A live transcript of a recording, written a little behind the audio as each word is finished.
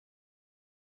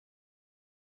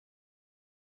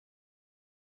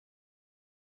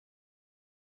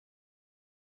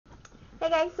Hey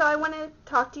guys, so I want to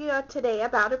talk to you today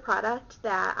about a product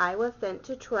that I was sent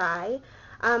to try,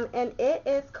 and it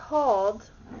is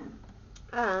called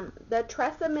the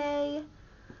TRESemme.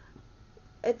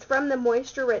 It's from the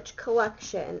Moisture Rich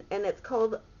collection, and it's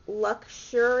called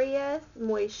Luxurious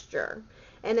Moisture,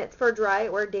 and it's for dry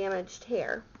or damaged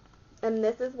hair. And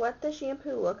this is what the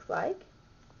shampoo looks like,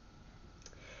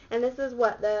 and this is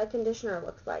what the conditioner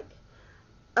looks like.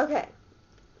 Okay,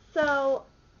 so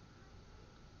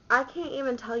I can't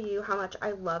even tell you how much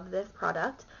I love this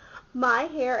product. My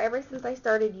hair, ever since I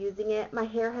started using it, my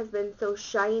hair has been so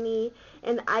shiny,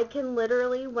 and I can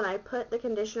literally, when I put the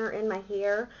conditioner in my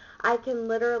hair, I can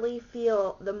literally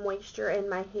feel the moisture in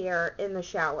my hair in the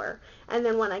shower. And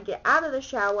then when I get out of the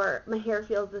shower, my hair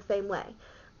feels the same way.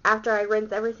 After I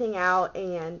rinse everything out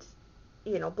and,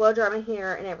 blow dry my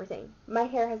hair and everything. My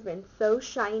hair has been so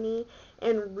shiny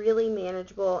and really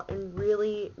manageable and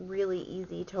really, really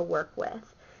easy to work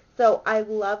with. So I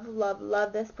love, love,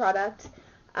 love this product.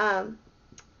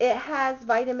 It has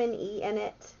vitamin E in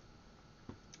it,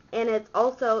 and it's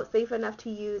also safe enough to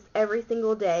use every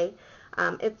single day.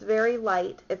 It's very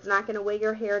light. It's not going to weigh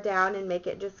your hair down and make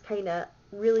it just kind of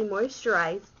really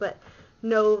moisturized, but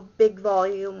no big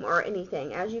volume or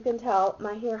anything. As you can tell,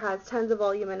 my hair has tons of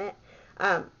volume in it.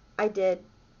 I did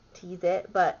tease it,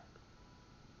 but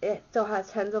it still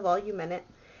has tons of volume in it.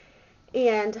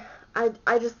 And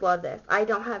I just love this.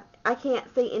 I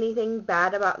can't say anything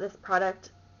bad about this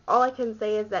product. All I can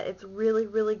say is that it's really,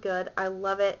 really good. I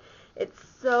love it. It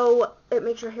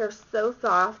makes your hair so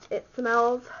soft. It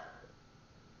smells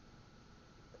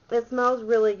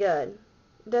really good.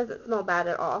 It doesn't smell bad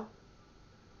at all.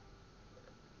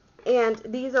 And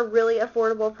these are really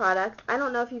affordable products. I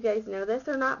don't know if you guys know this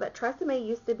or not, but TRESemme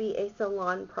used to be a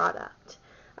salon product.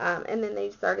 And then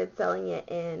they started selling it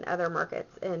in other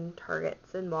markets, in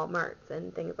Targets and Walmarts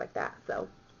and things like that. So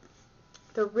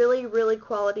they're really, really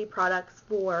quality products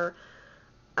for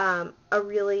a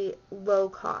really low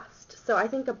cost. So I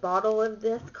think a bottle of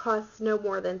this costs no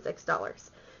more than $6.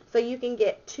 So you can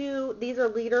get two. These are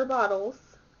liter bottles,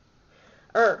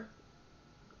 or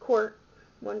quart,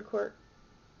 1 quart,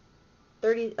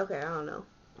 30. Okay, I don't know,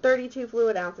 32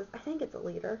 fluid ounces. I think it's a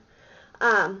liter.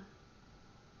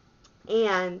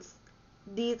 And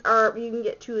you can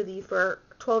get two of these for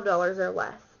 $12 or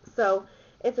less. So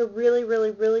it's a really,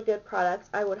 really, really good product.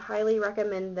 I would highly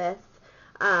recommend this.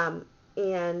 And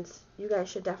you guys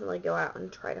should definitely go out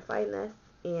and try to find this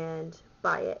and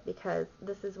buy it, because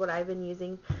this is what I've been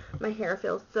using. My hair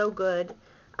feels so good.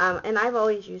 And I've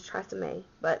always used TRESemme,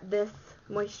 but this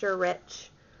Moisture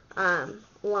Rich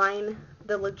line,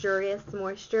 the Luxurious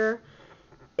Moisture,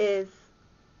 is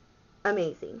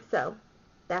amazing. So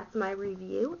that's my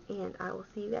review, and I will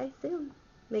see you guys soon.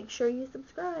 Make sure you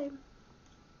subscribe.